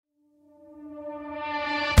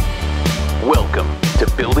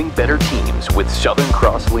Building Better Teams with Southern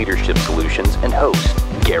Cross Leadership Solutions and host,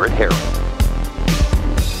 Garrett Harrell.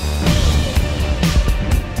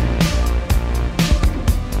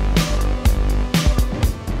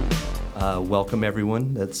 Welcome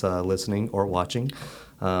everyone that's listening or watching.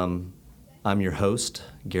 I'm your host,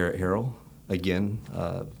 Garrett Harrell. Again,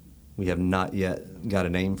 we have not yet got a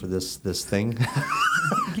name for this thing.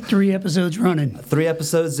 3 episodes running. 3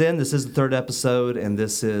 episodes in. This is the 3rd episode, and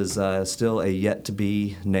this is still a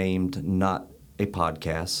yet-to-be-named, not a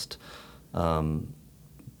podcast.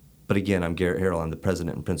 But again, I'm Garrett Harrell. I'm the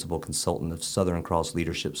president and principal consultant of Southern Cross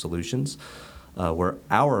Leadership Solutions, where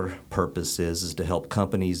our purpose is to help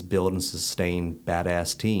companies build and sustain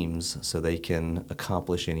badass teams so they can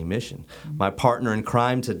accomplish any mission. My partner in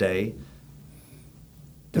crime today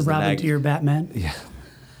The Robin to your Batman? Yeah,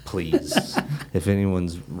 please. If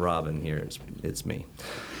anyone's Robin here, it's me.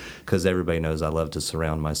 Because everybody knows I love to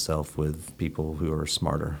surround myself with people who are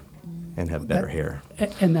smarter and have better hair.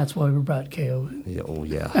 And that's why we brought KO. Yeah, oh,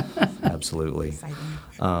 yeah, absolutely.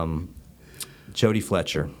 Jody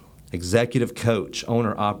Fletcher, executive coach,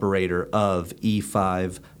 owner, operator of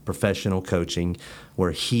E5 Professional Coaching,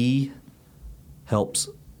 where he helps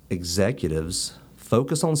executives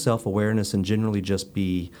focus on self-awareness and generally just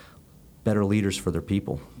be better leaders for their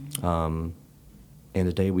people. And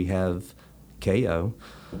today we have KO,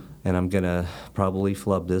 and I'm going to probably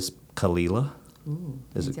flub this, Kalila. Ooh,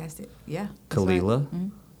 Is fantastic. Yeah. Kalila. Right. Mm-hmm.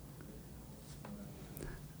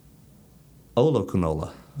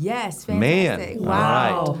 Olokunola, Yes, Man, fantastic. all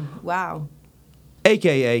Wow. right. Wow.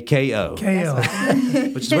 a.k.a. KO, KO.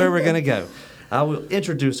 which is where we're going to go. I will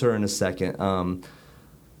introduce her in a second.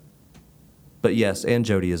 But yes, and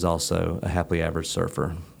Jody is also a happily average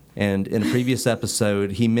surfer. And in a previous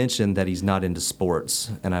episode, he mentioned that he's not into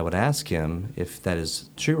sports. And I would ask him if that is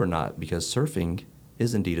true or not, because surfing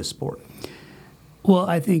is indeed a sport. Well,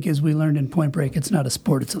 I think as we learned in Point Break, it's not a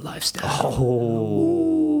sport, it's a lifestyle.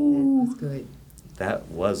 Oh, That's good. that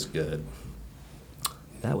was good.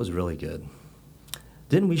 That was really good.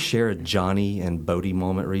 Didn't we share a Johnny and Bodie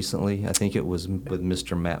moment recently? I think it was with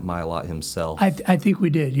Mr. Matt Mylott himself. I think we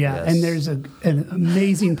did, yeah. Yes. And there's an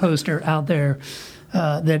amazing poster out there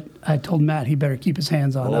that I told Matt he better keep his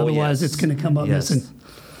hands on. Oh, Otherwise, yes. it's going to come up Yes.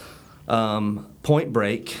 missing. Point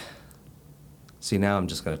Break. See, now I'm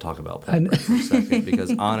just going to talk about Point Break for a second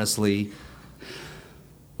because honestly,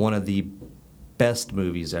 one of the best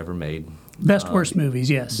movies ever made. Best, worst movies,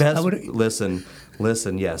 yes. I Best. would-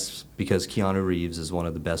 Listen, yes, because Keanu Reeves is one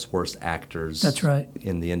of the best, worst actors. That's right.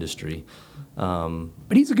 In the industry. But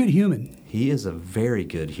he's a good human. He is a very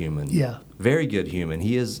good human. Yeah. Very good human.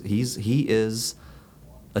 He is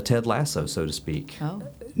a Ted Lasso, so to speak. Oh.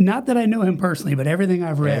 Not that I know him personally, but everything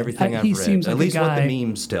I've read, Everything I've he read. seems like At least a guy, what the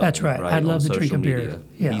memes tell That's me, right. right, I'd love on to drink a social beer. media.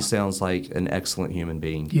 Yeah. He sounds like an excellent human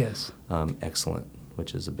being. Yes. Excellent,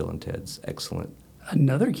 which is a Bill and Ted's excellent.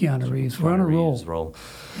 Another Keanu Reeves. We're on a roll. Reeves roll.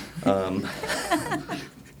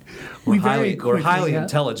 We We're very highly, quickly, yeah.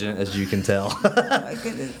 intelligent, as you can tell. My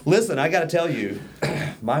goodness. Listen, I got to tell you,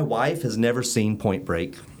 my wife has never seen Point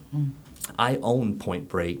Break. I own Point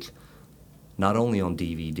Break, not only on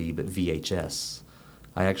DVD, but VHS.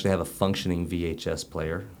 I actually have a functioning VHS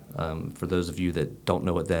player. For those of you that don't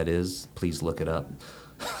know what that is, please look it up.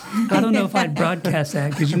 I don't know if I'd broadcast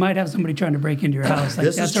that because you might have somebody trying to break into your house. Like,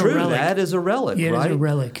 This that's is a true. relic. That is a relic, Yeah, it is right? a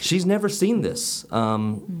relic. She's never seen this.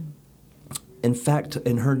 In fact,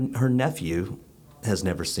 and her nephew has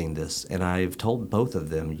never seen this, and I've told both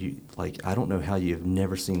of them, I don't know how you've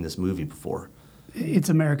never seen this movie before. It's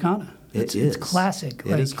Americana. It is. It's classic.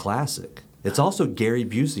 It is classic. It's also Gary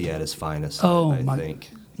Busey at his finest. Oh, I my-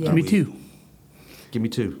 think. Yeah. Give me 2. Give me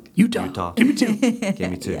 2. Utah. Give me 2.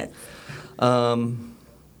 Give me 2. Yes.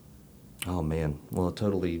 Oh man. Well,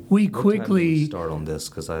 totally. We what time do quickly- start on this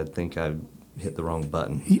because I think I hit the wrong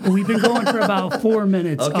button. We've been going for about 4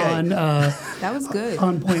 minutes Okay. That was good.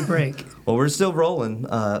 on Point Break. Well, we're still rolling,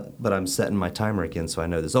 but I'm setting my timer again so I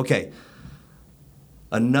know this. Okay.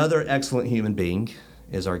 Another excellent human being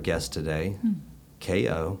is our guest today,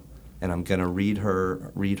 KO, and I'm going to read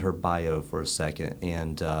her bio for a second.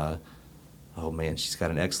 And oh man, she's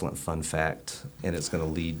got an excellent fun fact, and it's going to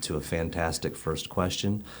lead to a fantastic first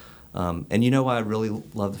question. And you know why I really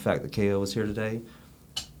love the fact that KO is here today?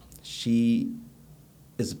 She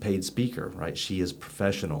is a paid speaker, right? She is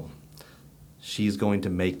professional. She's going to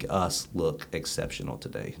make us look exceptional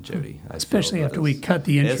today, Jody. I feel Especially after that we is- cut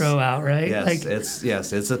the intro out, right?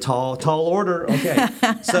 Yes, it's a tall order. Okay,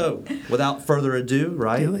 so without further ado,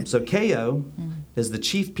 right? Do it. So KO is the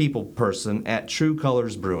chief people person at True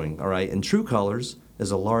Colors Brewing, all right? And True Colors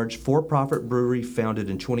is a large for-profit brewery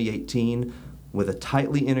founded in 2018 with a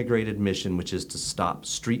tightly integrated mission, which is to stop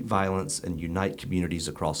street violence and unite communities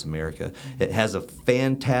across America. It has a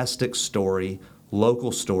fantastic story,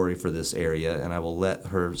 local story for this area, and I will let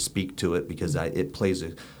her speak to it because it plays,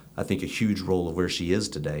 I think, a huge role of where she is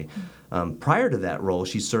today. Prior to that role,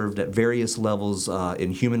 she served at various levels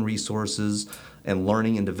in human resources and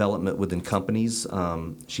learning and development within companies.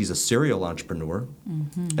 She's a serial entrepreneur,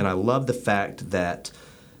 and I love the fact that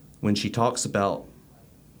when she talks about,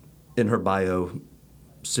 in her bio,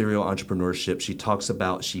 serial entrepreneurship, she talks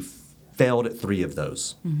about she failed at 3 of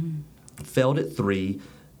those. Failed at 3,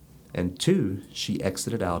 and 2 she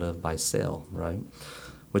exited out of by sale, right?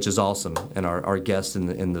 Which is awesome. And our guest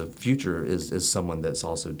in the future is someone that's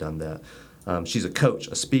also done that. She's a coach,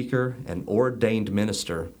 a speaker, an ordained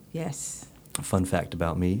minister. Yes. A fun fact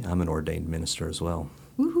about me, I'm an ordained minister as well.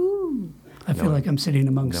 Woohoo. I feel like I'm sitting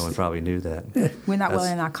amongst. No one probably knew that. We're not That's-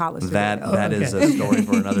 wearing our collars. for That that. is a story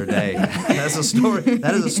for another day. That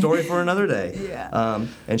is a story for another day. Yeah.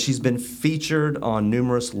 And she's been featured on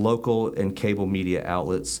numerous local and cable media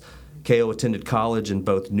outlets. Ko attended college in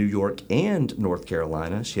both New York and North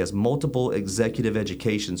Carolina. She has multiple executive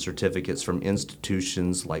education certificates from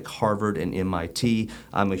institutions like Harvard and MIT.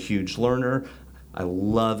 I'm a huge learner. I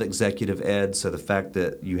love executive ed, so the fact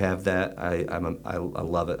that you have that, I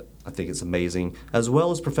love it. I think it's amazing, as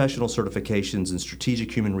well as professional certifications in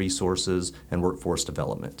strategic human resources and workforce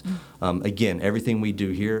development. Again, everything we do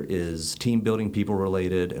here is team building, people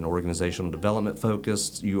related, and organizational development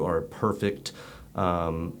focused. You are a perfect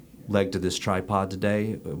leg to this tripod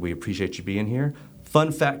today. We appreciate you being here.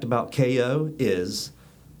 Fun fact about Ko is,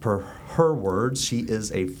 per her words, she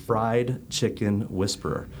is a fried chicken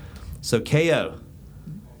whisperer. So Ko,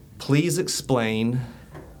 please explain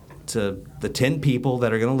to the 10 people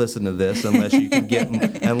that are going to listen to this, unless you can get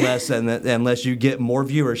unless you get more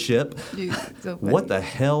viewership, So funny. what the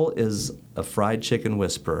hell is a fried chicken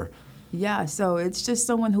whisperer? Yeah, so it's just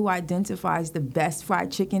someone who identifies the best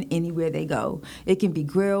fried chicken anywhere they go. It can be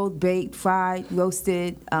grilled, baked, fried,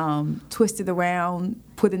 roasted, twisted around,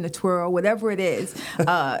 put in a twirl, whatever it is.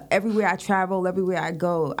 Everywhere I travel, everywhere I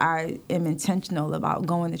go, I am intentional about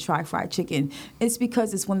going to try fried chicken. It's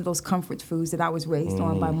because it's one of those comfort foods that I was raised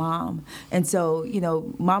on by Mom. And so,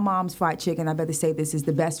 my mom's fried chicken, I better say this, is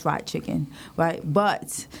the best fried chicken, right?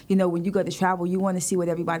 But, when you go to travel, you want to see what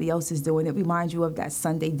everybody else is doing. It reminds you of that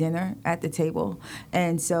Sunday dinner at the table.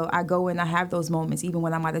 And so I go and I have those moments, even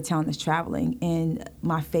when I'm out of town that's traveling. And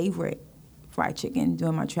my favorite fried chicken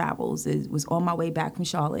during my travels was on my way back from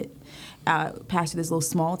Charlotte. Passed through this little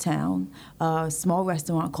small town, small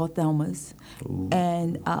restaurant called Thelma's. Ooh.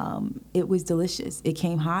 And it was delicious. It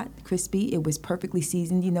came hot, crispy. It was perfectly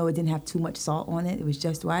seasoned. It didn't have too much salt on it. It was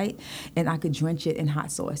just right. And I could drench it in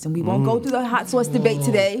hot sauce. And we won't go through the hot sauce debate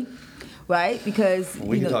today, right? Because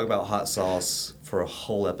We can talk about hot sauce for a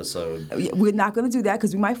whole episode. we're not going to do that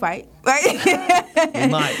because we might fight, right? We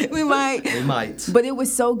might. We might. We might. But it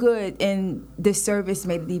was so good, and the service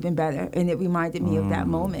made it even better, and it reminded me of that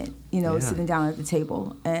moment, sitting down at the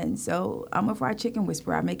table. And so I'm a fried chicken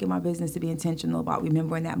whisperer. I make it my business to be intentional about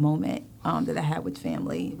remembering that moment that I had with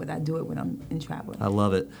family, but I do it when I'm in traveling. I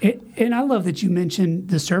love it. And I love that you mentioned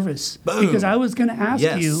the service. Boom. Because I was going to ask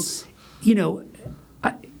Yes. you,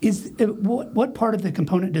 what part of the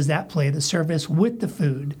component does that play, the service with the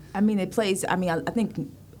food? It plays.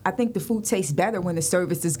 I think the food tastes better when the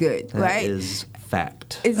service is good, right? That is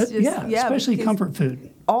fact. It's just, especially because comfort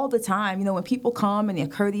food. all the time. When people come and they're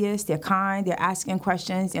courteous, they're kind, they're asking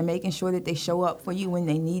questions, they're making sure that they show up for you when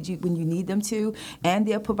they need you, when you need them to, and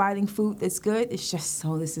they're providing food that's good. It's just,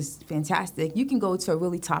 this is fantastic. You can go to a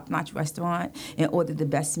really top-notch restaurant and order the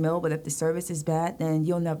best meal, but if the service is bad, then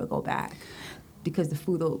you'll never go back. Because the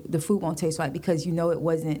food won't taste right, because it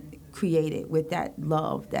wasn't created with that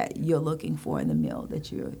love that you're looking for in the meal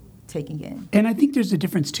that you're taking in. And I think there's a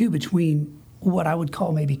difference too between what I would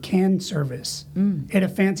call maybe canned service at a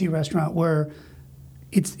fancy restaurant, where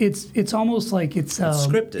it's almost like it's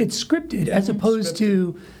scripted. It's scripted as opposed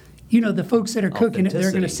to the folks that are cooking it.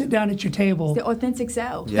 They're going to sit down at your table. The authentic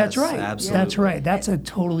self. Yes, That's right. absolutely. That's right. That's a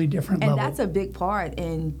totally different And level. that's a big part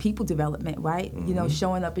in people development, right?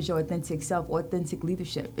 Showing up as your authentic self, authentic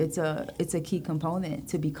leadership. It's a key component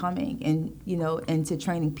to becoming, and to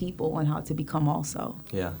training people on how to become also.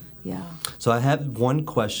 Yeah. Yeah. So I have one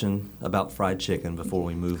question about fried chicken before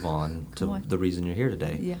we move on to Come on. the reason you're here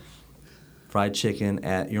today. Yeah. Fried chicken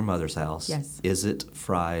at your mother's house. Yes. Is it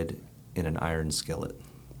fried in an iron skillet?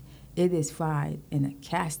 It is fried in a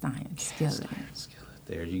cast iron skillet.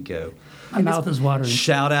 There you go. My mouth is watering.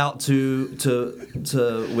 Shout out to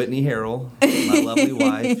Whitney Harrell, my lovely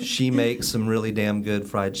wife. She makes some really damn good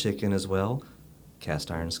fried chicken as well.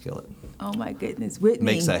 cast iron skillet. Oh my goodness, Whitney.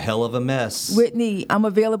 Makes a hell of a mess. Whitney, I'm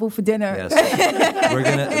available for dinner. Yes. We're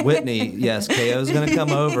gonna Whitney. Yes, KO's gonna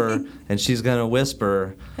come over and she's gonna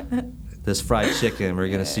whisper this fried chicken. We're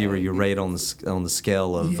gonna see where you rate on the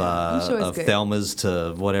scale of I'm sure it's of good. Thelma's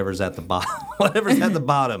to whatever's at the bottom. Whatever's at the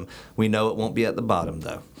bottom. We know it won't be at the bottom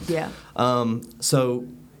though. Yeah. So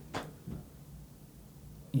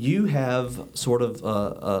you have sort of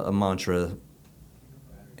a mantra,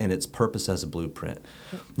 and it's purpose as a blueprint.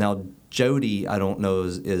 Now, Jody, I don't know,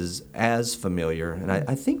 is as familiar, and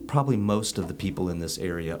I think probably most of the people in this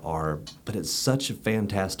area are, but it's such a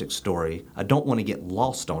fantastic story. I don't want to get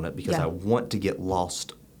lost on it because Yeah. I want to get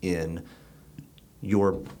lost in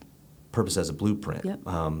your purpose as a blueprint. Yep.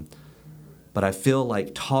 But I feel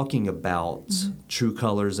like talking about True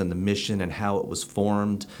Colors and the mission and how it was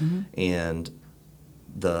formed and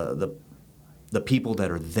the people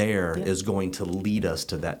that are there Yep. is going to lead us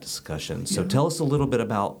to that discussion. So Yeah. tell us a little bit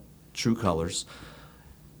about True Colors,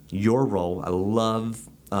 your role. I love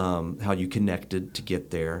how you connected to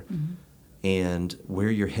get there. And where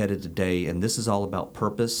you're headed today, and this is all about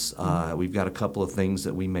purpose. We've got a couple of things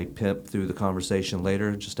that we may pimp through the conversation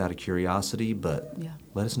later, just out of curiosity, but Yeah.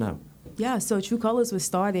 let us know. Yeah, so True Colors was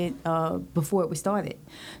started before it was started.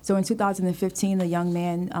 So in 2015, a young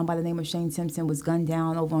man by the name of Shane Simpson was gunned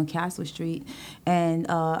down over on Castle Street, and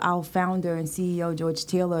our founder and CEO, George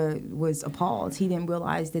Taylor, was appalled. He didn't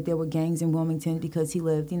realize that there were gangs in Wilmington because he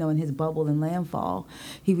lived, in his bubble in Landfall.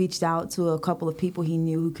 He reached out to a couple of people he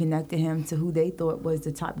knew who connected him to who they thought was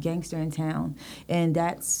the top gangster in town, and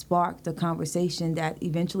that sparked a conversation that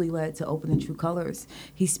eventually led to opening True Colors.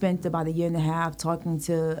 He spent about a year and a half talking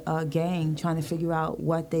to gang, trying to figure out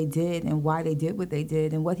what they did and why they did what they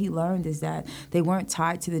did. And what he learned is that they weren't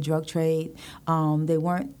tied to the drug trade. They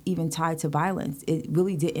weren't even tied to violence. It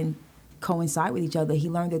really didn't coincide with each other. He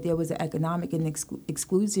learned that there was an economic and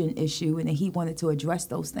exclusion issue, and that he wanted to address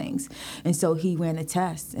those things. And so he ran a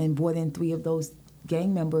test and brought in 3 of those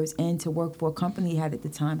gang members in to work for a company he had at the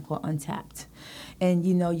time called Untapped. And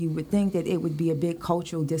you would think that it would be a big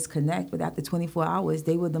cultural disconnect, but after 24 hours,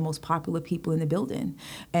 they were the most popular people in the building.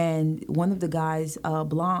 And one of the guys,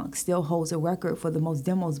 Blanc, still holds a record for the most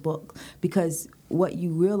demos booked, because what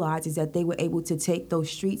you realize is that they were able to take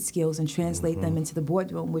those street skills and translate them into the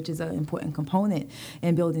boardroom, which is an important component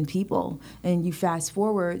in building people. And you fast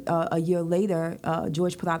forward a year later,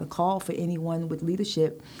 George put out a call for anyone with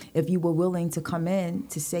leadership. If you were willing to come in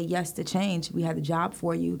to say yes to change, we had a job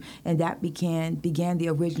for you. And that began the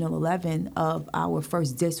original 11 of our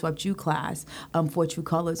first Disrupt You class for True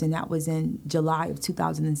Colors, and that was in July of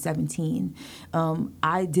 2017.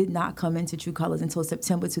 I did not come into True Colors until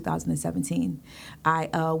September 2017. I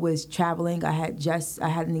was traveling. I had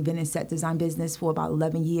an event and set design business for about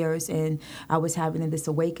 11 years, and I was having this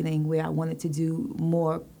awakening where I wanted to do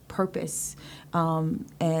more purpose,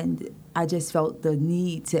 and I just felt the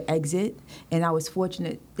need to exit. And I was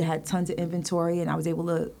fortunate to have tons of inventory, and I was able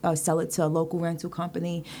to sell it to a local rental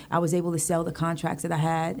company. I was able to sell the contracts that I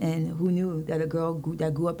had, and who knew that a girl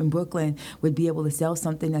that grew up in Brooklyn would be able to sell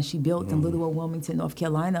something that she built in Little Old Wilmington, North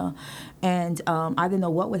Carolina. And I didn't know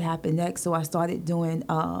what would happen next, so I started doing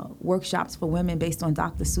workshops for women based on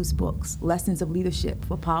Dr. Seuss books, lessons of leadership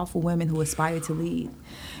for powerful women who aspire to lead.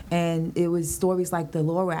 And it was stories like the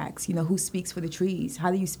Lorax, who speaks for the trees?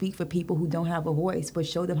 How do you speak for people who don't have a voice, but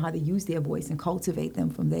show them how to use their voice and cultivate them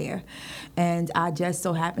from there? And I just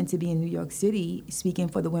so happened to be in New York City speaking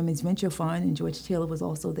for the Women's Venture Fund, and George Taylor was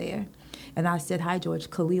also there. And I said, "Hi, George,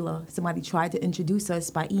 Kalila." Somebody tried to introduce us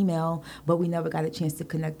by email, but we never got a chance to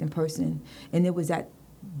connect in person. And it was at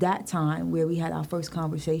that time where we had our first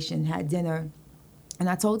conversation, had dinner. And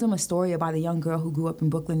I told him a story about a young girl who grew up in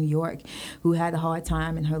Brooklyn, New York, who had a hard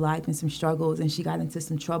time in her life and some struggles, and she got into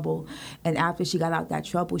some trouble. And after she got out that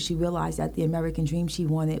trouble, she realized that the American dream she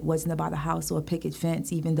wanted wasn't about a house or a picket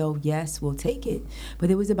fence, even though, yes, we'll take it. But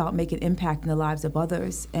it was about making impact in the lives of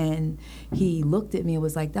others. And he looked at me and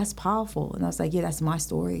was like, "That's powerful." And I was like, "Yeah, that's my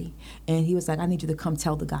story." And he was like, "I need you to come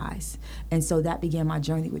tell the guys." And so that began my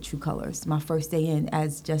journey with True Colors, my first day in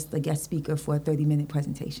as just a guest speaker for a 30-minute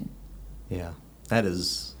presentation. Yeah.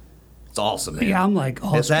 It's awesome, man. Yeah, I'm like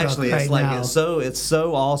awestruck right now. It's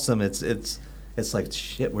so awesome. It's like,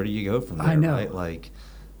 shit, where do you go from there? I know. Right?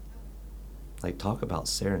 Like talk about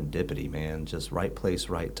serendipity, man. Just right place,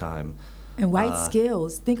 right time. And right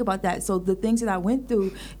skills. Think about that. So the things that I went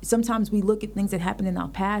through, sometimes we look at things that happened in our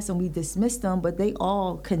past and we dismiss them, but they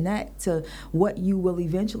all connect to what you will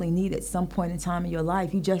eventually need at some point in time in your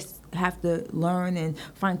life. You just have to learn and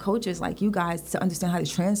find coaches like you guys to understand how to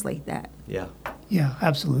translate that. Yeah. Yeah,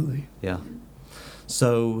 absolutely. Yeah.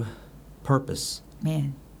 So, purpose.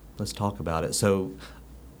 Man. let's talk about it. So,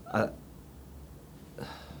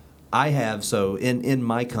 in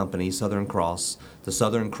my company, Southern Cross, the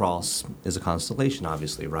Southern Cross is a constellation,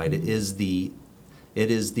 obviously, right? It is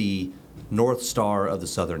the North Star of the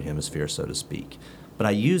Southern Hemisphere, so to speak. But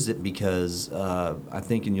I use it because I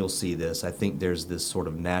think, and you'll see this, I think there's this sort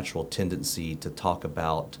of natural tendency to talk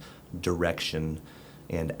about direction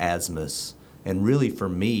and azimuth. And really, for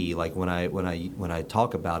me, like when I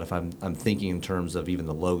talk about, if I'm thinking in terms of even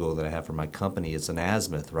the logo that I have for my company, it's an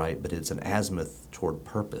azimuth, right? But it's an azimuth toward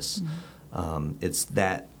purpose. It's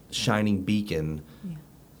that shining beacon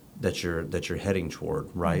that you're heading toward,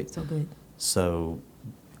 right? So good. So,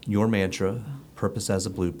 your mantra, purpose as a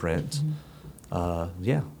blueprint.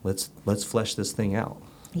 Let's flesh this thing out.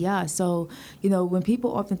 Yeah, so, when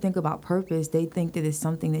people often think about purpose, they think that it's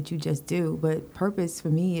something that you just do. But purpose for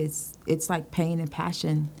me it's like pain and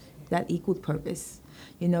passion that equaled purpose.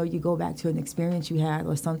 You go back to an experience you had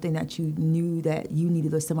or something that you knew that you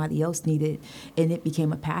needed or somebody else needed, and it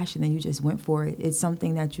became a passion and you just went for it. It's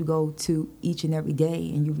something that you go to each and every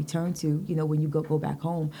day and you return to, when you go back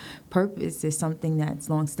home. Purpose is something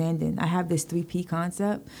that's long-standing. I have this 3P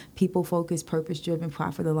concept: people, focus, purpose-driven,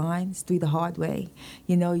 profit-aligned. It's 3 the hard way.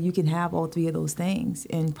 You can have all 3 of those things,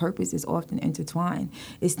 and purpose is often intertwined.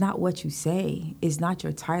 It's not what you say. It's not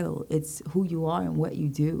your title. It's who you are and what you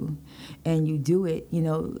do. And you do it,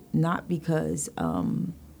 not because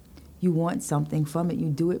you want something from it. You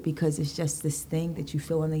do it because it's just this thing that you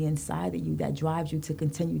feel on the inside of you that drives you to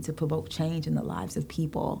continue to provoke change in the lives of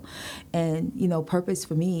people. And, purpose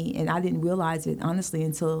for me, and I didn't realize it, honestly,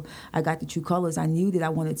 until I got the True Colors. I knew that I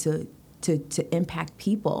wanted to impact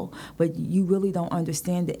people, but you really don't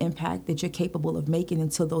understand the impact that you're capable of making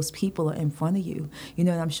until those people are in front of you. And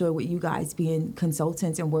I'm sure with you guys being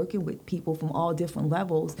consultants and working with people from all different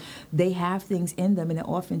levels, they have things in them, and it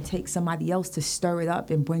often takes somebody else to stir it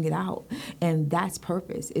up and bring it out. And that's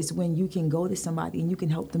purpose. It's when you can go to somebody and you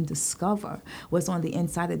can help them discover what's on the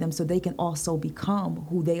inside of them so they can also become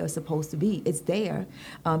who they are supposed to be. It's there.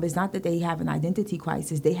 It's not that they have an identity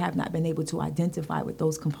crisis. They have not been able to identify with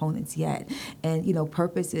those components yet. And,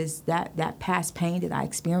 purpose is that past pain that I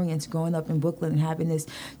experienced growing up in Brooklyn and having this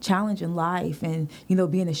challenge in life and,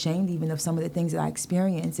 being ashamed even of some of the things that I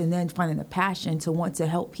experienced, and then finding a passion to want to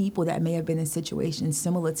help people that may have been in situations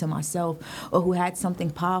similar to myself or who had something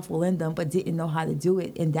powerful in them but didn't know how to do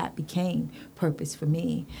it. And that became purpose for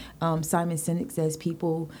me. Simon Sinek says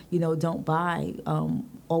people, don't buy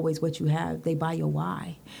always what you have. They buy your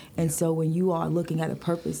why. And so when you are looking at a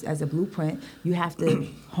purpose as a blueprint, you have to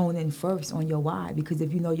hone in first on your why, because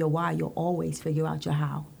if you know your why, you'll always figure out your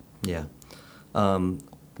how. Yeah. I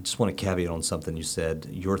just want to caveat on something you said.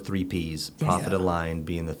 Your 3 Ps, profit aligned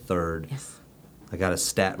being the third. Yes. I got a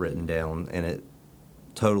stat written down, and it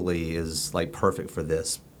totally is like perfect for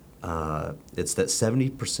this. It's that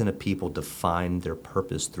 70% of people define their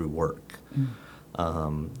purpose through work.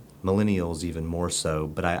 Millennials even more so.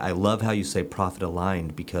 But I love how you say profit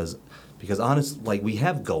aligned because honestly, like, we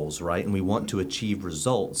have goals, right? And we want to achieve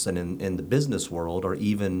results. And in the business world, or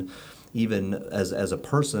even as a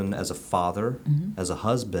person, as a father, as a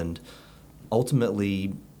husband,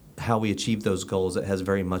 ultimately how we achieve those goals, it has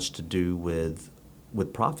very much to do with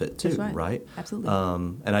profit too, That's right? Absolutely.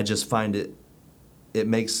 And I just find it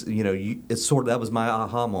makes, it's sort of, that was my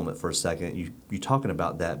aha moment for a second, you talking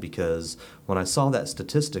about that, because when I saw that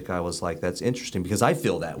statistic, I was like, that's interesting, because I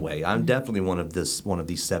feel that way. I'm definitely one of these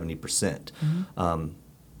 70%.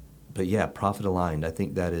 But yeah, profit aligned. I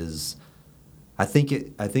think that is, I think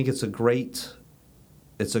it's a great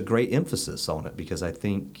emphasis on it, because I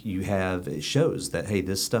think it shows that, hey,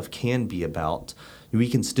 this stuff can be about, we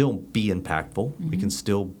can still be impactful, we can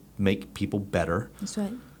still make people better. That's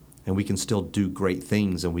right. And we can still do great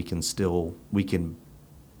things, and we can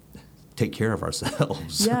take care of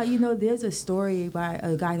ourselves. Yeah, there's a story by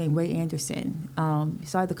a guy named Ray Anderson. He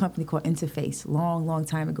started the company called Interface long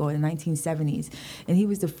time ago in the 1970s. And he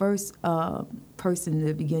was the first person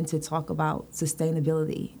to begin to talk about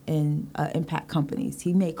sustainability in impact companies.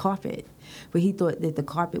 He made carpet, but he thought that the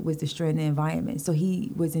carpet was destroying the environment. So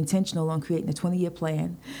he was intentional on creating a 20-year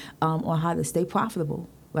plan on how to stay profitable.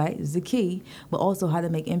 Right, is the key, but also how to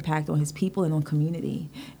make impact on his people and on community.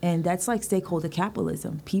 And that's like stakeholder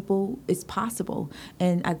capitalism. People, it's possible.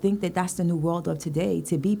 And I think that that's the new world of today,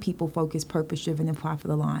 to be people-focused, purpose-driven, and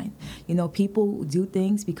profit-aligned. People do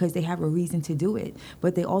things because they have a reason to do it,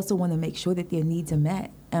 but they also want to make sure that their needs are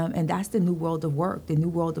met. And that's the new world of work, the new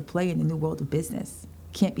world of play, and the new world of business.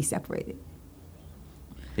 Can't be separated.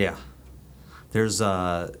 Yeah.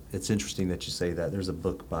 It's interesting that you say that. There's a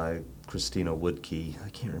book by Christina Woodkey. I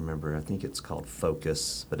can't remember. I think it's called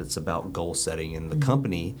Focus, but it's about goal setting. And the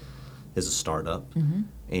company is a startup,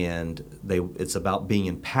 and it's about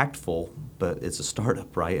being impactful, but it's a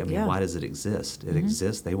startup, right? I mean, why does it exist? It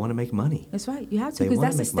exists. They want to make money. That's right. You have to, because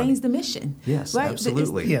that sustains the mission. Yes, right?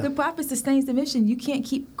 absolutely. The profit sustains the mission. You can't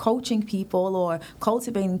keep coaching people or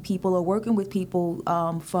cultivating people or working with people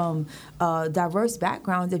from diverse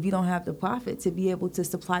backgrounds if you don't have the profit to be able to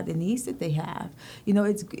supply the needs that they have. You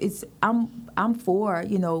know, I'm for,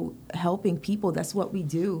 you know, helping people. That's what we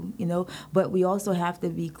do, you know, but we also have to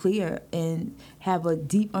be clear and have a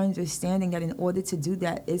deep understanding that in order to do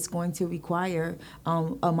that, it's going to require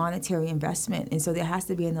a monetary investment. And so there has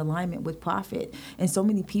to be an alignment with profit. And so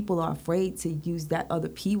many people are afraid to use that other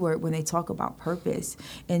P word when they talk about purpose.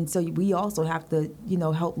 And so we also have to, you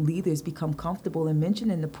know, help leaders become comfortable in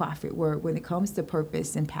mentioning the profit word when it comes to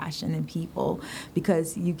purpose and passion and people,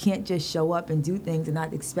 because you can't just show up and do things and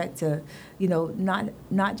not expect to, you know,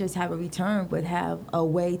 not just have a return, but have a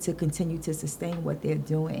way to continue to sustain what they're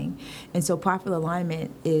doing. And so profit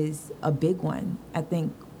alignment is a big one, I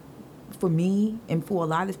think, for me and for a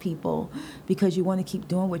lot of people, because you want to keep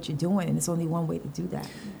doing what you're doing, and it's only one way to do that.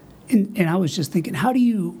 And I was just thinking, how do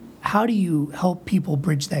you help people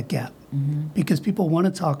bridge that gap? Because people want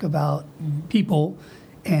to talk about people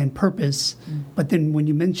and purpose, but then when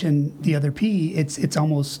you mention the other P, it's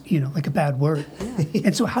almost, you know, like a bad word.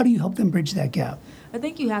 And so how do you help them bridge that gap? I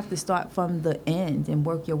think you have to start from the end and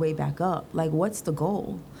work your way back up. Like, what's the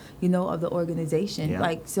goal, you know, of the organization? Yeah.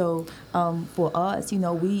 Like, so for us, you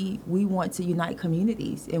know, we want to unite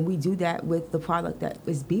communities, and we do that with the product that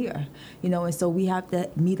is beer, you know, and so we have to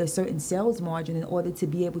meet a certain sales margin in order to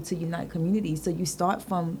be able to unite communities. So you start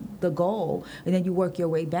from the goal, and then you work your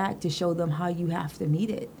way back to show them how you have to meet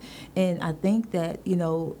it. And I think that, you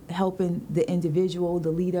know, helping the individual,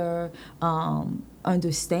 the leader,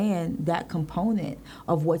 understand that component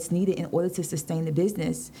of what's needed in order to sustain the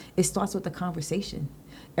business, it starts with the conversation.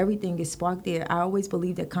 Everything is sparked there. I always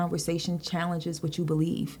believe that conversation challenges what you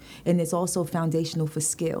believe, and it's also foundational for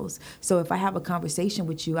skills. So if I have a conversation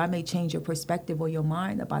with you, I may change your perspective or your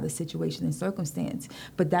mind about a situation and circumstance,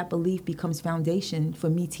 but that belief becomes foundation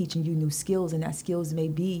for me teaching you new skills, and that skills may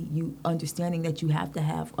be you understanding that you have to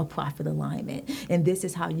have a profit alignment, and this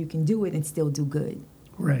is how you can do it and still do good.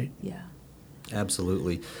 Right. Yeah.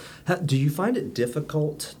 Absolutely. Do you find it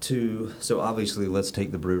difficult so obviously let's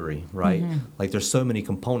take the brewery, right? Like there's so many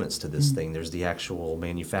components to this thing. There's the actual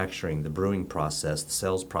manufacturing, the brewing process, the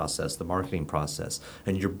sales process, the marketing process,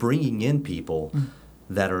 and you're bringing in people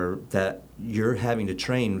that you're having to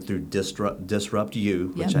train through Disrupt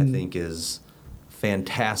You, which I think is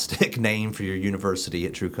fantastic name for your university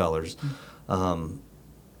at True Colors.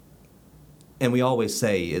 And we always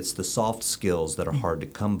say it's the soft skills that are hard to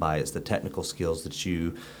come by. It's the technical skills that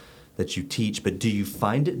you teach. But do you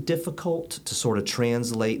find it difficult to sort of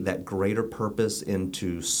translate that greater purpose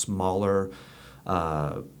into smaller,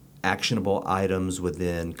 actionable items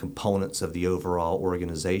within components of the overall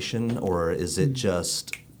organization? Or is it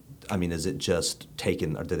just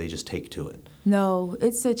taken, or do they just take to it? No,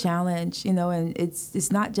 it's a challenge, you know, and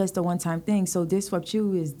it's not just a one-time thing. So Disrupt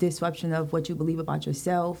You is disruption of what you believe about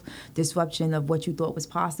yourself, disruption of what you thought was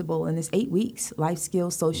possible. And it's 8 weeks: life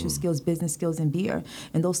skills, social skills, business skills, and beer.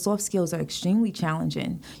 And those soft skills are extremely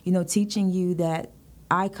challenging. You know, teaching you that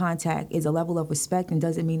eye contact is a level of respect and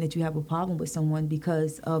doesn't mean that you have a problem with someone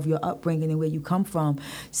because of your upbringing and where you come from.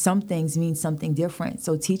 Some things mean something different.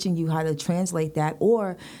 So teaching you how to translate that,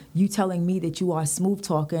 or you telling me that you are a smooth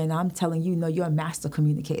talker and I'm telling you, no, you're a master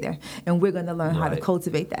communicator, and we're going to learn how to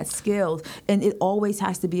cultivate that skill. And it always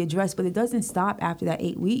has to be addressed, but it doesn't stop after that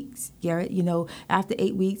 8 weeks, Garrett. You know, after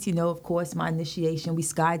 8 weeks, you know, of course, my initiation, we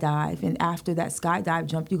skydive. And after that skydive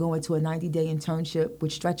jump, you go into a 90-day internship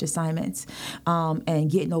with stretch assignments, and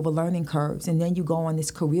getting over learning curves, and then you go on this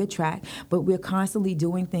career track. But we're constantly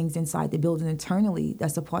doing things inside the building internally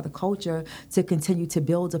that's a part of culture to continue to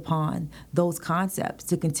build upon those concepts,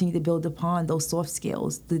 to continue to build upon those soft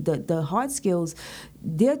skills. The hard skills,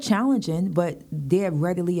 they're challenging, but they're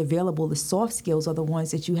readily available. The soft skills are the ones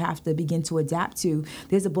that you have to begin to adapt to.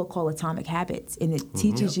 There's a book called Atomic Habits, and it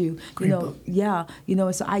teaches you, Great book. you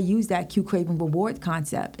know, so I use that Q Craving Reward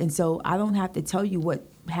concept. And so I don't have to tell you what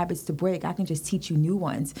habits to break. I can just teach you new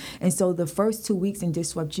ones. And so the first 2 weeks in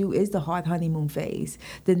Disrupt You is the hard honeymoon phase.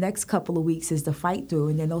 The next couple of weeks is the fight through,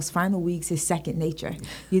 and then those final weeks is second nature,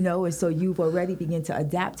 and so you've already begun to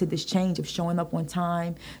adapt to this change of showing up on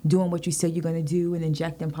time, doing what you say you're going to do, and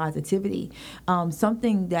injecting positivity.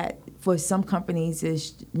 Something that for some companies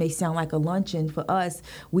may sound like a luncheon. For us,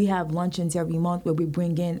 we have luncheons every month where we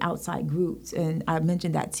bring in outside groups, and I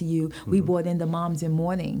mentioned that to you. We brought in the Moms in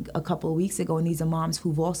Mourning a couple of weeks ago, and these are moms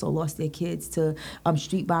who've also lost their kids to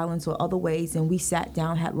street violence or other ways, and we sat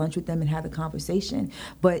down, had lunch with them, and had a conversation.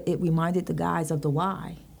 But it reminded the guys of the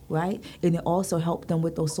why. Right? And it also helped them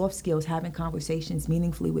with those soft skills, having conversations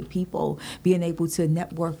meaningfully with people, being able to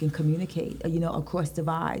network and communicate, across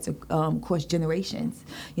divides, across generations,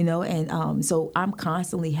 and so I'm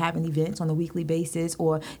constantly having events on a weekly basis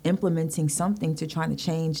or implementing something to try to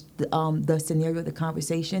change the scenario of the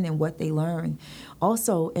conversation and what they learn.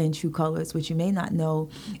 Also in True Colors, which you may not know,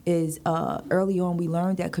 is early on we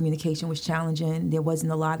learned that communication was challenging. There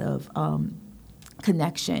wasn't a lot of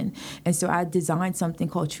connection. And so I designed something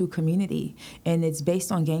called True Community, and it's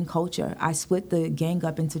based on gang culture. I split the gang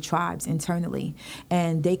up into tribes internally,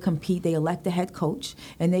 and they compete. They elect a head coach,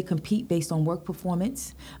 and they compete based on work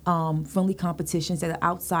performance, friendly competitions that are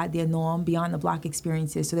outside their norm, beyond the block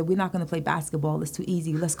experiences, so that we're not going to play basketball. It's too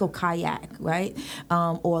easy. Let's go kayak, right?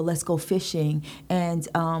 Or let's go fishing. And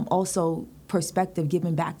also perspective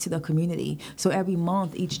giving back to the community. So every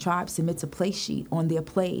month, each tribe submits a play sheet on their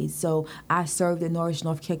plays. So I served in Norwich,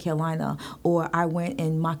 North Carolina, or I went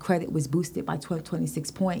and my credit was boosted by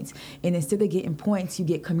 26 points. And instead of getting points, you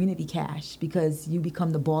get community cash because you become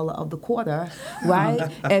the baller of the quarter,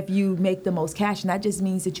 right? If you make the most cash. And that just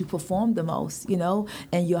means that you perform the most,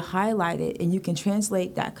 and you're highlighted, and you can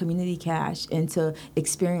translate that community cash into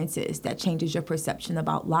experiences that changes your perception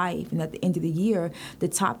about life. And at the end of the year, the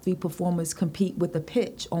top 3 performers compete with a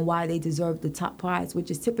pitch on why they deserve the top prize, which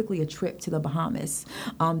is typically a trip to the Bahamas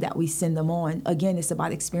that we send them on. Again, it's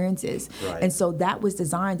about experiences. Right. And so that was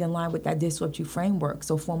designed in line with that Disrupt You framework.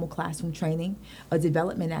 So formal classroom training, a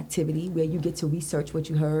development activity where you get to research what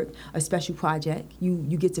you heard, a special project.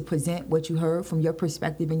 You get to present what you heard from your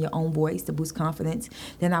perspective in your own voice to boost confidence.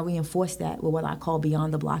 Then I reinforce that with what I call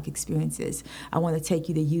beyond the block experiences. I want to take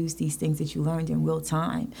you to use these things that you learned in real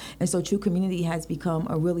time. And so True Community has become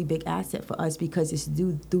a really big asset for us because it's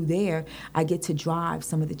through there I get to drive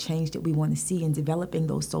some of the change that we want to see in developing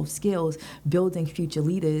those soft skills, building future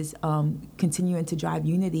leaders, continuing to drive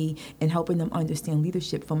unity and helping them understand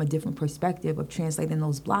leadership from a different perspective of translating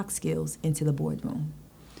those block skills into the boardroom.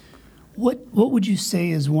 What would you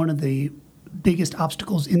say is one of the biggest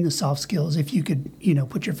obstacles in the soft skills, if you could,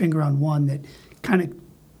 put your finger on one that kind of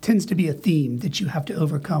tends to be a theme that you have to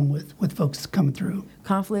overcome with folks coming through?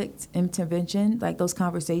 Conflict, intervention, like those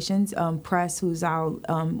conversations. Press, who's our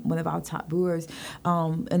one of our top brewers,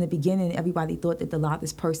 in the beginning, everybody thought that the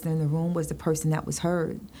loudest person in the room was the person that was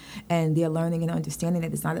heard. And they're learning and understanding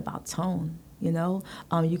that it's not about tone.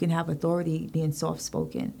 You can have authority being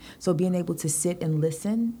soft-spoken. So being able to sit and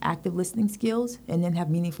listen, active listening skills, and then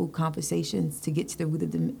have meaningful conversations to get to the root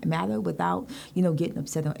of the matter without, getting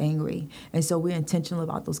upset or angry. And so we're intentional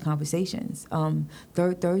about those conversations.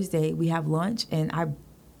 Third Thursday, we have lunch, and I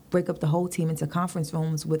break up the whole team into conference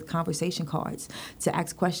rooms with conversation cards to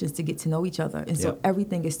ask questions to get to know each other. And so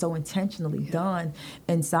everything is so intentionally done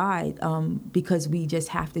inside because we just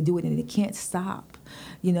have to do it, and it can't stop.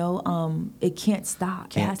 It can't stop.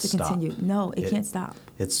 It has to continue. No, it can't stop.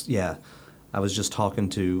 I was just talking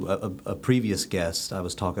to a previous guest. I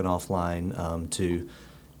was talking offline to,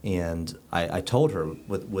 and I told her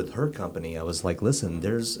with her company, I was like, listen,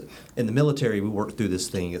 in the military, we work through this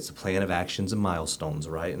thing. It's a plan of actions and milestones,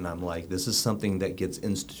 right? And I'm like, this is something that gets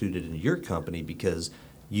instituted in your company because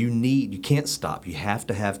you can't stop. You have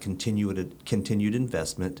to have continued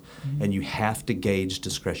investment, mm-hmm. and you have to gauge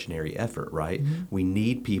discretionary effort, right? Mm-hmm. We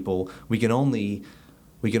need people. We can only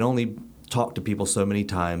talk to people so many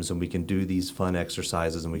times, and we can do these fun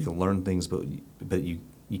exercises, and we can learn things, but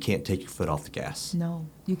you can't take your foot off the gas. No,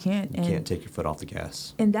 you can't. You can't take your foot off the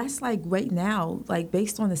gas. And that's like right now, like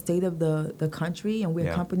based on the state of the country and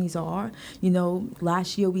where companies are,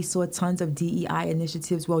 last year we saw tons of DEI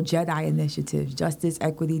initiatives, JEDI initiatives, justice,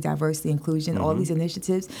 equity, diversity, inclusion, mm-hmm. all these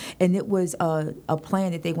initiatives. And it was a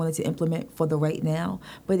plan that they wanted to implement for the right now.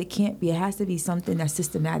 But it can't be. It has to be something that's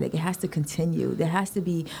systematic. It has to continue. There has to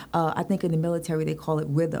be, I think in the military they call it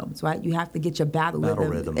rhythms, right? You have to get your battle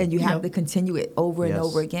rhythm, and you have to continue it over and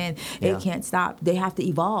over again. It can't stop. They have to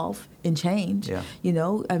evolve evolve and change. Yeah. You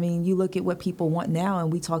know, I mean, you look at what people want now,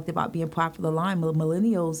 and we talked about being popular line.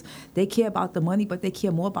 Millennials, they care about the money, but they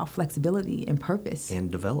care more about flexibility and purpose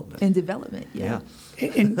And development. and development. Yeah.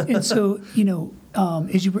 And so, you know,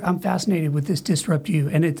 I'm fascinated with this Disrupt You,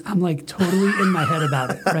 and I'm like totally in my head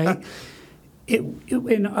about it, right?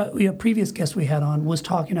 A previous guest we had on was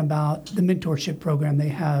talking about the mentorship program they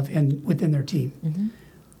have within their team. Mm-hmm.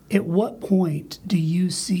 At what point do you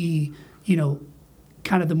see, you know,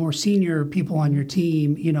 kind of the more senior people on your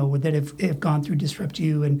team, you know, that have gone through Disrupt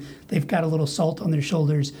You and they've got a little salt on their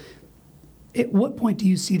shoulders? At what point do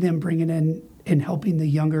you see them bringing in and helping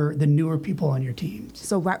the newer people on your teams?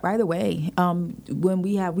 So right away, when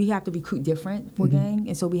we have to recruit different for gang,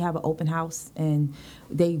 and so we have an open house, and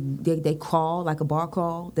they crawl like a bar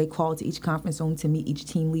crawl. They crawl to each conference room to meet each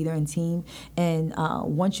team leader and team. And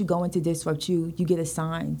once you go into Disrupt You, you get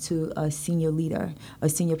assigned to a senior leader, a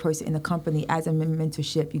senior person in the company as a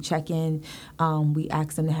mentorship. You check in. We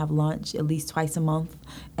ask them to have lunch at least twice a month,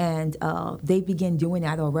 and they begin doing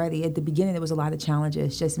that already. At the beginning, there was a lot of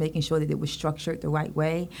challenges, just making sure that it was structured the right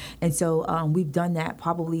way. And so we've done that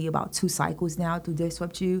probably about 2 cycles now through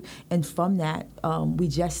Disrupt You. And from that, we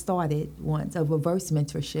just started once a reverse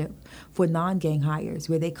mentorship for non-gang hires,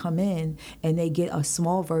 where they come in and they get a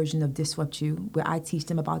small version of Disrupt You, where I teach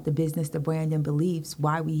them about the business, the brand, and beliefs,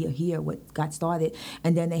 why we are here, what got started.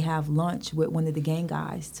 And then they have lunch with one of the gang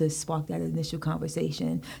guys to spark that initial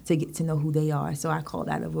conversation to get to know who they are. So I call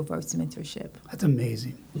that a reverse mentorship. That's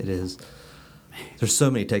amazing. It is. There's so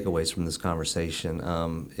many takeaways from this conversation.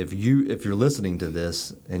 If you're listening to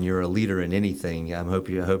this and you're a leader in anything, I hope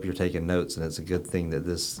you're taking notes, and it's a good thing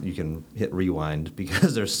that you can hit rewind,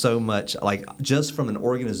 because there's so much, like, just from an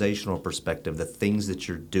organizational perspective, the things that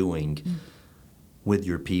you're doing with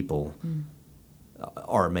your people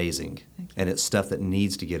are amazing, and it's stuff that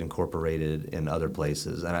needs to get incorporated in other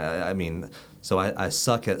places. And I mean, so I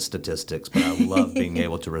suck at statistics, but I love being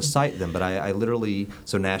able to recite them. But I literally,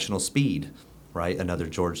 so National Speed, right? Another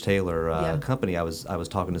George Taylor company. I was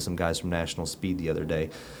talking to some guys from National Speed the other day,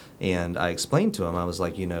 and I explained to them, I was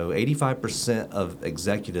like, 85% of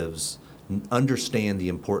executives understand the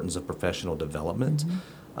importance of professional development.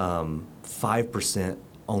 5%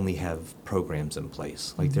 only have programs in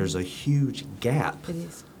place. Like, there's a huge gap It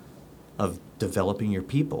is. of developing your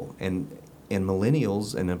people. And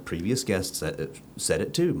millennials, and a previous guest said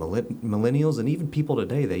it too, millennials and even people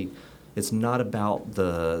today, it's not about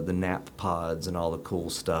the nap pods and all the cool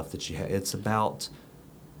stuff that you have. It's about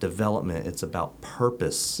development. It's about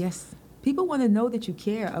purpose. Yes. People want to know that you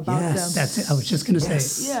care about them. That's it. I was just going to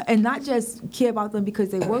say. Yeah, and not just care about them because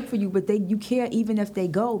they work for you, but you care even if they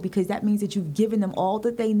go, because that means that you've given them all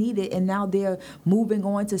that they needed, and now they're moving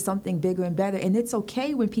on to something bigger and better. And it's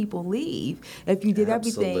okay when people leave if you did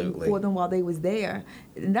everything Absolutely. for them while they was there.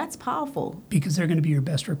 And that's powerful. Because they're going to be your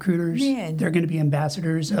best recruiters. Man. They're going to be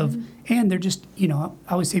ambassadors of, and they're just, I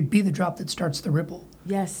always say, be the drop that starts the ripple.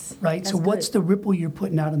 Yes. Right? So what's the ripple you're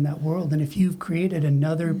putting out in that world? And if you've created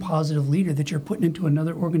another positive leader that you're putting into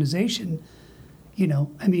another organization, they're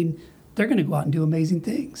going to go out and do amazing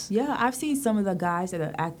things. Yeah, I've seen some of the guys that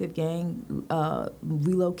are active gang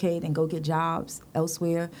relocate and go get jobs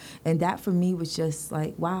elsewhere, and that for me was just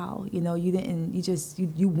like, wow, you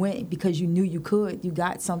went because you knew you could, you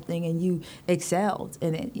got something, and you excelled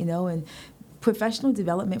in it, and professional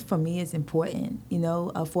development for me is important.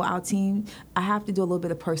 For our team, I have to do a little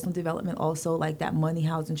bit of personal development also, like that money,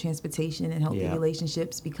 housing, transportation, and healthy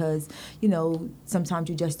relationships, because, sometimes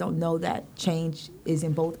you just don't know that change is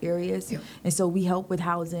in both areas. Yep. And so we help with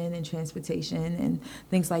housing and transportation and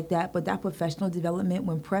things like that. But that professional development,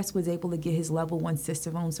 when Press was able to get his level 1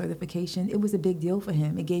 Cicerone certification, it was a big deal for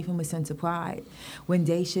him. It gave him a sense of pride. When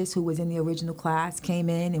Dacius, who was in the original class, came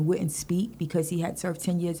in and wouldn't speak because he had served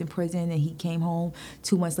 10 years in prison, and he came home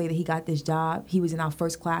 2 months later, he got this job. He was in our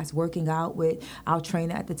first class working out with our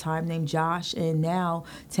trainer at the time named Josh, and now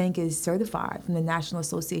Tank is certified from the National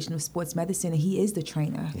Association of Sports Medicine, and he is the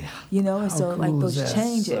trainer. Yeah. And so cool like those is that?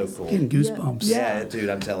 changes. So cool. Getting goosebumps. Yeah, dude,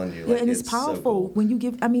 I'm telling you. Yeah, like, and it's so powerful cool. when you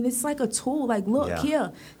give. It's like a tool. Like, look Yeah.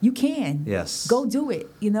 here, you can. Yes. Go do it.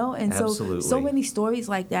 And Absolutely. so many stories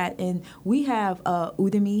like that. And we have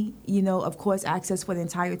Udemy. Of course, access for the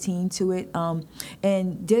entire team to it.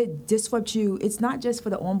 And Disrupt You. It's not just for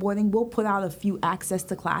the onboarding. We'll put out a few access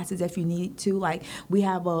to classes if you need to. Like, we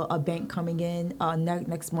have a bank coming in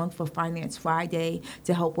next month for Finance Friday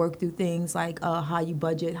to help work through things like how you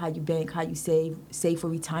budget, how you bank, how you save for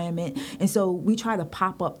retirement. And so we try to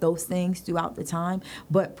pop up those things throughout the time.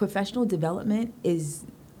 But professional development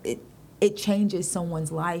it changes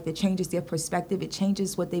someone's life. It changes their perspective. It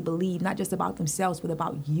changes what they believe, not just about themselves, but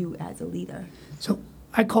about you as a leader. So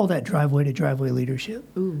I call that driveway to driveway leadership.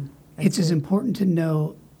 Ooh, It's as important to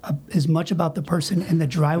know as much about the person in the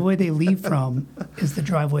driveway they leave from as the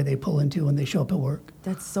driveway they pull into when they show up at work.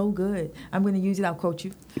 that's so good. I'm going to use it. I'll quote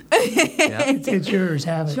you. It's yours,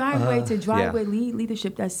 have it. Driveway to driveway yeah.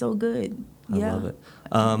 leadership. That's so good. I Yeah. love it.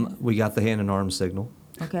 We got the hand and arm signal.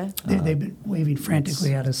 Okay. They've been waving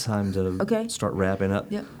frantically at us. Time to Okay. start wrapping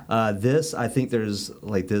up. Yep. This, I think there's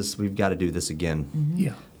like this, we've got to do this again.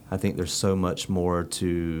 Yeah. I think there's so much more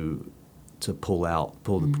to pull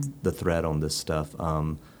the thread on this stuff.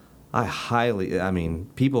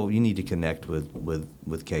 People, you need to connect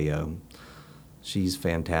with KO. She's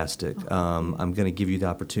fantastic. I'm going to give you the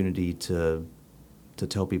opportunity to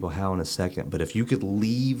tell people how in a second, but if you could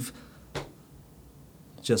leave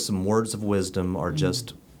just some words of wisdom or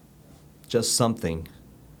just something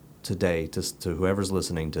today to whoever's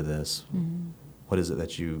listening to this, what is it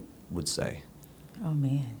that you would say? Oh,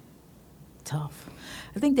 man. Tough.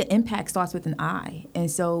 I think the impact starts with an I. And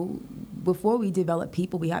so before we develop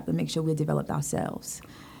people, we have to make sure we're developed ourselves.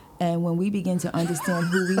 And when we begin to understand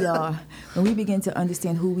who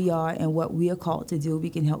we are, and what we are called to do, we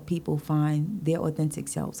can help people find their authentic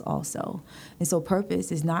selves also. And so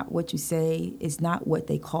purpose is not what you say, it's not what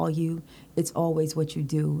they call you, it's always what you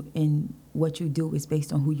do. And what you do is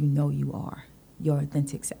based on who you know you are, your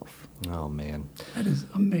authentic self. Oh, man. That is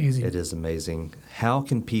amazing. It is amazing. How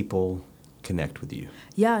can people connect with you?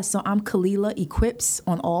 Yeah, so I'm Kalila Equips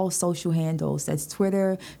on all social handles. That's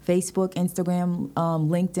Twitter, Facebook, Instagram,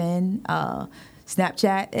 LinkedIn,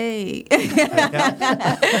 Snapchat. Hey.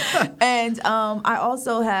 And I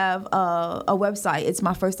also have a website. It's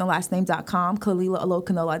my first and last name.com,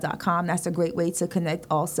 KalilaAlokanola.com. That's a great way to connect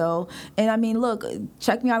also. And I mean, look,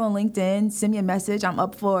 check me out on LinkedIn. Send me a message. I'm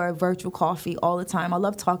up for virtual coffee all the time. I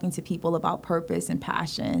love talking to people about purpose and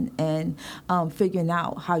passion and figuring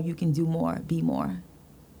out how you can do more, be more.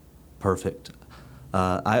 Perfect.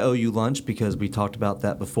 I owe you lunch because we talked about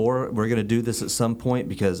that before. We're going to do this at some point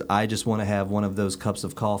because I just want to have one of those cups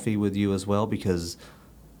of coffee with you as well because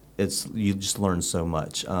you just learn so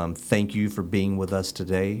much. Thank you for being with us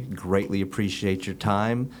today. Greatly appreciate your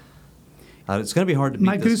time. It's going to be hard to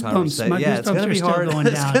beat this conversation. My it's going to be hard. Going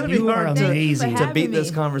It's down. going to be You are hard amazing. to beat this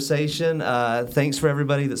conversation. Thanks for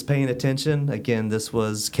everybody that's paying attention. Again, this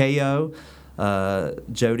was KO.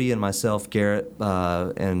 Jody and myself, Garrett,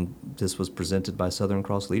 and this was presented by Southern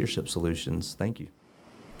Cross Leadership Solutions. Thank you.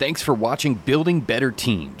 Thanks for watching Building Better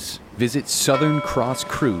Teams. Visit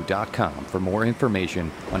southerncrosscrew.com for more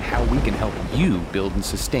information on how we can help you build and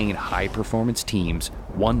sustain high-performance teams,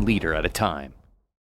 one leader at a time.